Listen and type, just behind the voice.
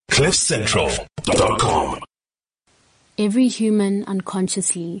CliffCentral.com. Every human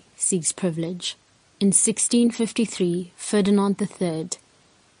unconsciously seeks privilege. In 1653, Ferdinand III,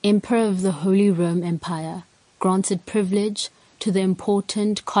 Emperor of the Holy Roman Empire, granted privilege to the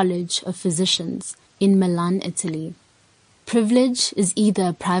important College of Physicians in Milan, Italy. Privilege is either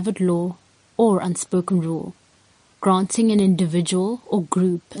a private law or unspoken rule, granting an individual or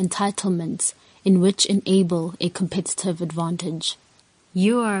group entitlements in which enable a competitive advantage.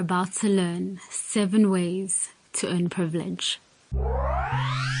 You are about to learn 7 ways to earn privilege.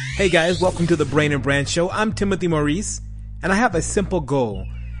 Hey guys, welcome to the Brain and Brand Show. I'm Timothy Maurice, and I have a simple goal,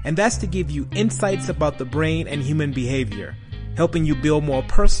 and that's to give you insights about the brain and human behavior, helping you build more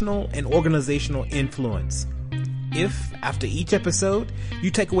personal and organizational influence. If, after each episode, you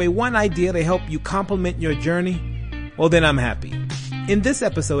take away one idea to help you complement your journey, well then I'm happy. In this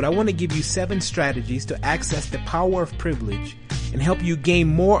episode, I want to give you 7 strategies to access the power of privilege and help you gain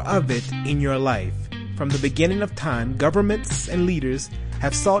more of it in your life. From the beginning of time, governments and leaders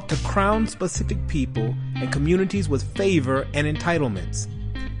have sought to crown specific people and communities with favor and entitlements.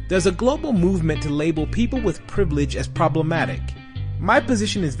 There's a global movement to label people with privilege as problematic. My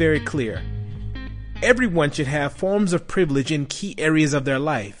position is very clear. Everyone should have forms of privilege in key areas of their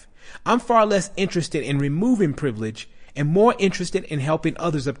life. I'm far less interested in removing privilege and more interested in helping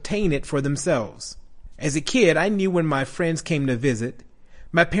others obtain it for themselves. As a kid, I knew when my friends came to visit,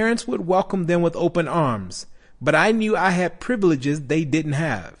 my parents would welcome them with open arms, but I knew I had privileges they didn't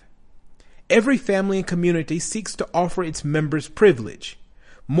have. Every family and community seeks to offer its members privilege.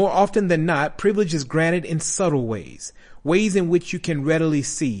 More often than not, privilege is granted in subtle ways in which you can readily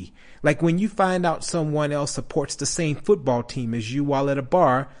see, like when you find out someone else supports the same football team as you while at a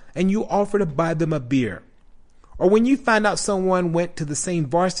bar and you offer to buy them a beer. Or when you find out someone went to the same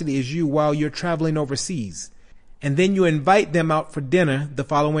varsity as you while you're traveling overseas, and then you invite them out for dinner the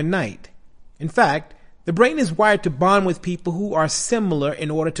following night. In fact, the brain is wired to bond with people who are similar in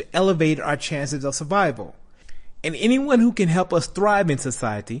order to elevate our chances of survival. And anyone who can help us thrive in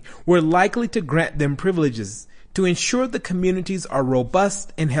society, we're likely to grant them privileges to ensure the communities are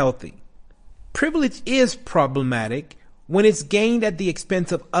robust and healthy. Privilege is problematic when it's gained at the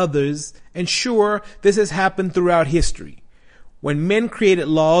expense of others, and sure, this has happened throughout history. When men created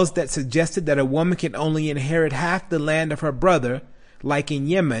laws that suggested that a woman can only inherit half the land of her brother, like in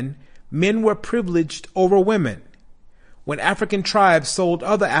Yemen, men were privileged over women. When African tribes sold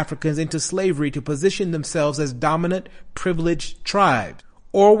other Africans into slavery to position themselves as dominant, privileged tribes.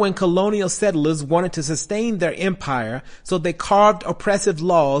 Or when colonial settlers wanted to sustain their empire, so they carved oppressive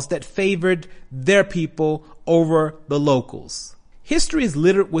laws that favored their people over the locals. History is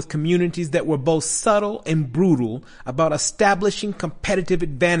littered with communities that were both subtle and brutal about establishing competitive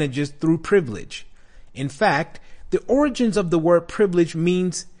advantages through privilege. In fact, the origins of the word privilege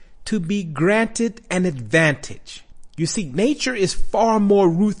means to be granted an advantage. You see, nature is far more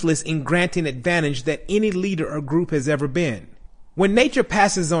ruthless in granting advantage than any leader or group has ever been. When nature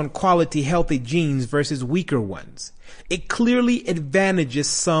passes on quality, healthy genes versus weaker ones, it clearly advantages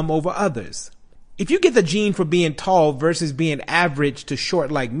some over others. If you get the gene for being tall versus being average to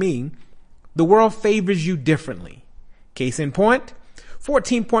short like me, the world favors you differently. Case in point,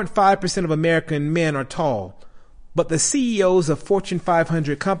 14.5% of American men are tall, but the CEOs of Fortune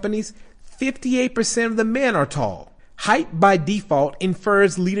 500 companies, 58% of the men are tall. Height by default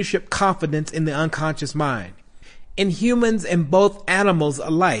infers leadership confidence in the unconscious mind. In humans and both animals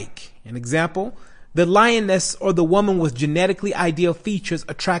alike. An example, the lioness or the woman with genetically ideal features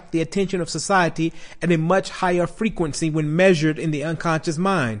attract the attention of society at a much higher frequency when measured in the unconscious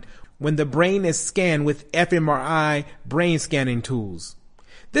mind, when the brain is scanned with fMRI brain scanning tools.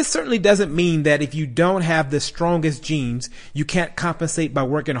 This certainly doesn't mean that if you don't have the strongest genes, you can't compensate by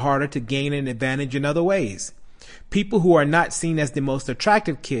working harder to gain an advantage in other ways. People who are not seen as the most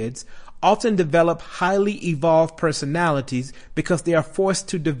attractive kids often develop highly evolved personalities because they are forced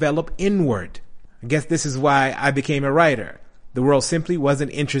to develop inward. I guess this is why I became a writer. The world simply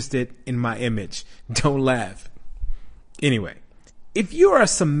wasn't interested in my image. Don't laugh. Anyway, if you are a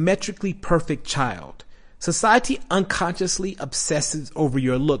symmetrically perfect child, society unconsciously obsesses over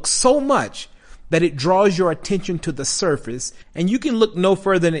your look so much that it draws your attention to the surface, and you can look no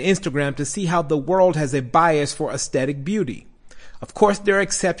further than Instagram to see how the world has a bias for aesthetic beauty. Of course, there are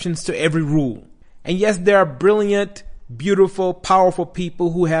exceptions to every rule. And yes, there are brilliant, beautiful, powerful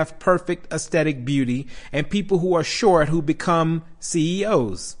people who have perfect aesthetic beauty and people who are short who become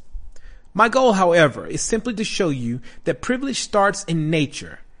CEOs. My goal, however, is simply to show you that privilege starts in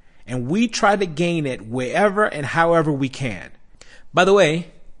nature, and we try to gain it wherever and however we can. By the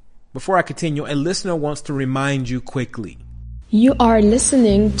way, before I continue, a listener wants to remind you quickly. You are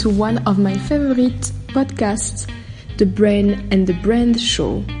listening to one of my favorite podcasts, The Brain and the Brand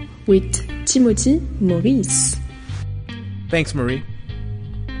Show, with Timothy Maurice. Thanks, Marie.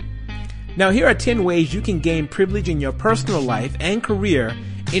 Now, here are 10 ways you can gain privilege in your personal life and career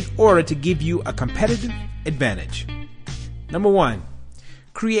in order to give you a competitive advantage. Number 1,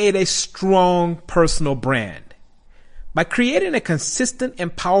 create a strong personal brand. By creating a consistent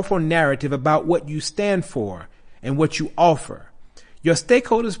and powerful narrative about what you stand for and what you offer, your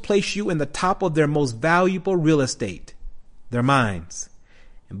stakeholders place you in the top of their most valuable real estate, their minds.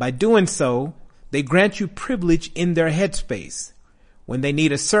 And by doing so, they grant you privilege in their headspace. When they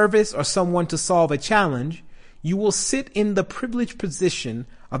need a service or someone to solve a challenge, you will sit in the privileged position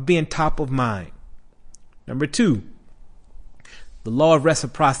of being top of mind. Number 2, the law of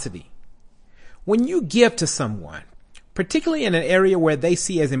reciprocity. When you give to someone, particularly in an area where they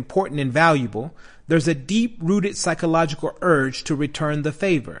see as important and valuable, there's a deep-rooted psychological urge to return the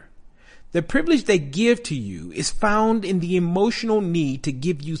favor. The privilege they give to you is found in the emotional need to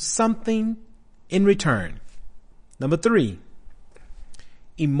give you something in return. Number 3,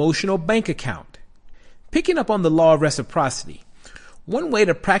 emotional bank account. Picking up on the law of reciprocity, one way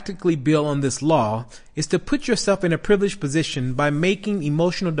to practically build on this law is to put yourself in a privileged position by making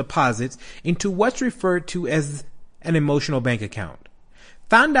emotional deposits into what's referred to as an emotional bank account.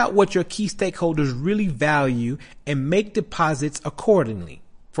 Find out what your key stakeholders really value and make deposits accordingly.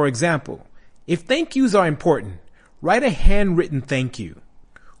 For example, if thank yous are important, write a handwritten thank you.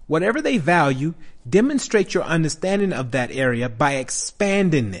 Whatever they value, demonstrate your understanding of that area by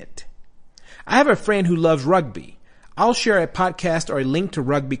expanding it. I have a friend who loves rugby. I'll share a podcast or a link to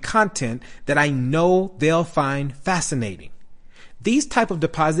rugby content that I know they'll find fascinating. These type of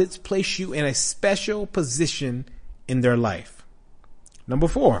deposits place you in a special position in their life. Number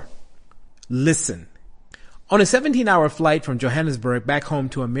 4, listen. On a 17-hour flight from Johannesburg back home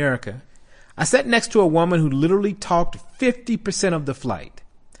to America, I sat next to a woman who literally talked 50% of the flight.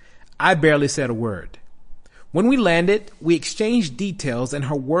 I barely said a word. When we landed, we exchanged details, and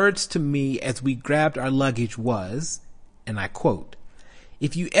her words to me as we grabbed our luggage was, and I quote,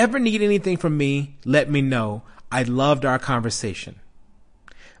 "If you ever need anything from me, let me know. I loved our conversation."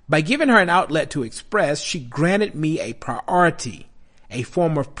 By giving her an outlet to express, she granted me a priority, a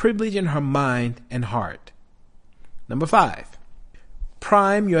form of privilege in her mind and heart. Number 5,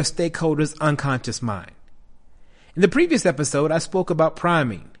 prime your stakeholders' unconscious mind. In the previous episode, I spoke about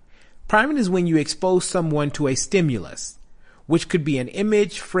priming. Priming is when you expose someone to a stimulus, which could be an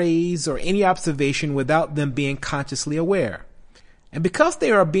image, phrase, or any observation without them being consciously aware. And because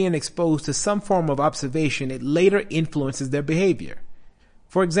they are being exposed to some form of observation, it later influences their behavior.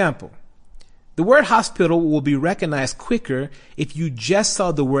 For example, the word hospital will be recognized quicker if you just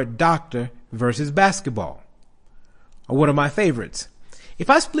saw the word doctor versus basketball. Or one of my favorites, if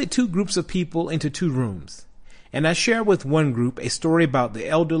I split 2 groups of people into 2 rooms, and I share with one group a story about the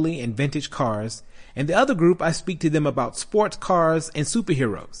elderly and vintage cars, and the other group I speak to them about sports cars and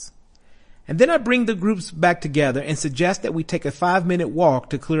superheroes. And then I bring the groups back together and suggest that we take a 5-minute walk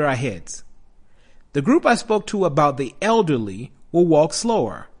to clear our heads. The group I spoke to about the elderly will walk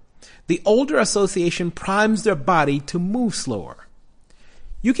slower. The older association primes their body to move slower.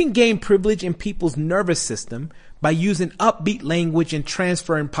 You can gain privilege in people's nervous system by using upbeat language and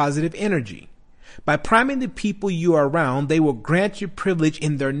transferring positive energy. By priming the people you are around, they will grant you privilege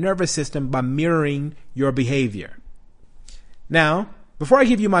in their nervous system by mirroring your behavior. Now, before I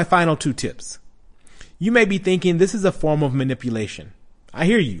give you my final 2 tips, you may be thinking this is a form of manipulation. I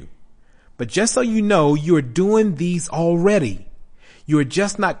hear you. But just so you know, you are doing these already. You are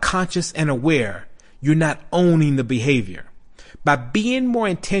just not conscious and aware. You're not owning the behavior. By being more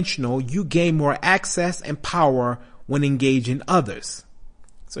intentional, you gain more access and power when engaging others.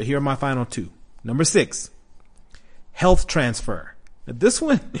 So here are my final 2. Number 6, health transfer. Now this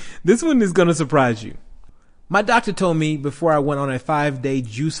one is going to surprise you. My doctor told me before I went on a 5-day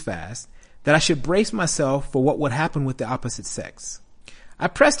juice fast that I should brace myself for what would happen with the opposite sex. I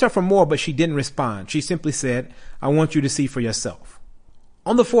pressed her for more, but she didn't respond. She simply said, "I want you to see for yourself."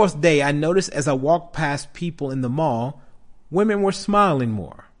 On the 4th day, I noticed as I walked past people in the mall, women were smiling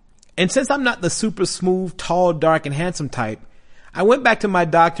more. And since I'm not the super smooth, tall, dark, and handsome type, I went back to my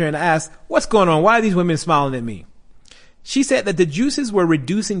doctor and asked, "What's going on? Why are these women smiling at me?" She said that the juices were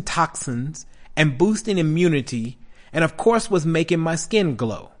reducing toxins and boosting immunity, and of course was making my skin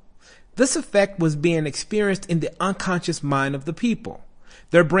glow. This effect was being experienced in the unconscious mind of the people.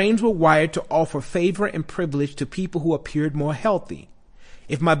 Their brains were wired to offer favor and privilege to people who appeared more healthy.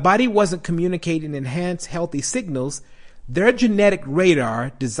 If my body wasn't communicating enhanced healthy signals, their genetic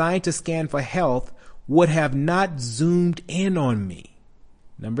radar, designed to scan for health, would have not zoomed in on me.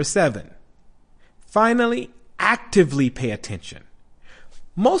 Number 7, finally, actively pay attention.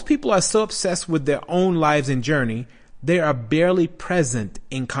 Most people are so obsessed with their own lives and journey, they are barely present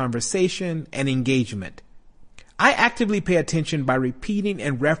in conversation and engagement. I actively pay attention by repeating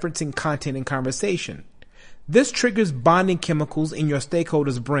and referencing content in conversation. This triggers bonding chemicals in your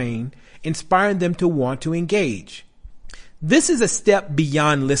stakeholder's brain, inspiring them to want to engage. This is a step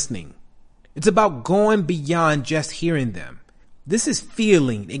beyond listening. It's about going beyond just hearing them. This is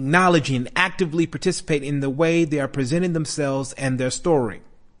feeling, acknowledging, and actively participating in the way they are presenting themselves and their story.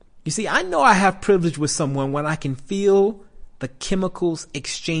 You see, I know I have privilege with someone when I can feel the chemicals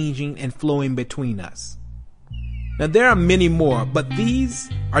exchanging and flowing between us. Now, there are many more, but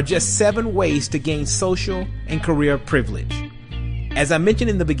these are just 7 ways to gain social and career privilege. As I mentioned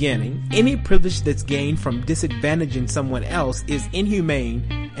in the beginning, any privilege that's gained from disadvantaging someone else is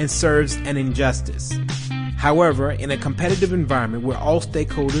inhumane and serves an injustice. However, in a competitive environment where all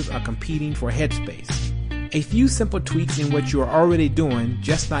stakeholders are competing for headspace, a few simple tweaks in what you are already doing,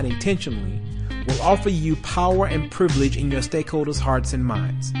 just not intentionally, will offer you power and privilege in your stakeholders' hearts and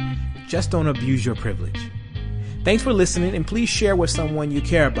minds. Just don't abuse your privilege. Thanks for listening, and please share with someone you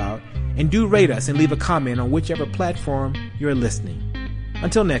care about, and do rate us and leave a comment on whichever platform you're listening.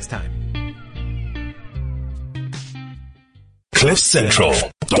 Until next time.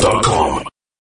 CliffCentral.com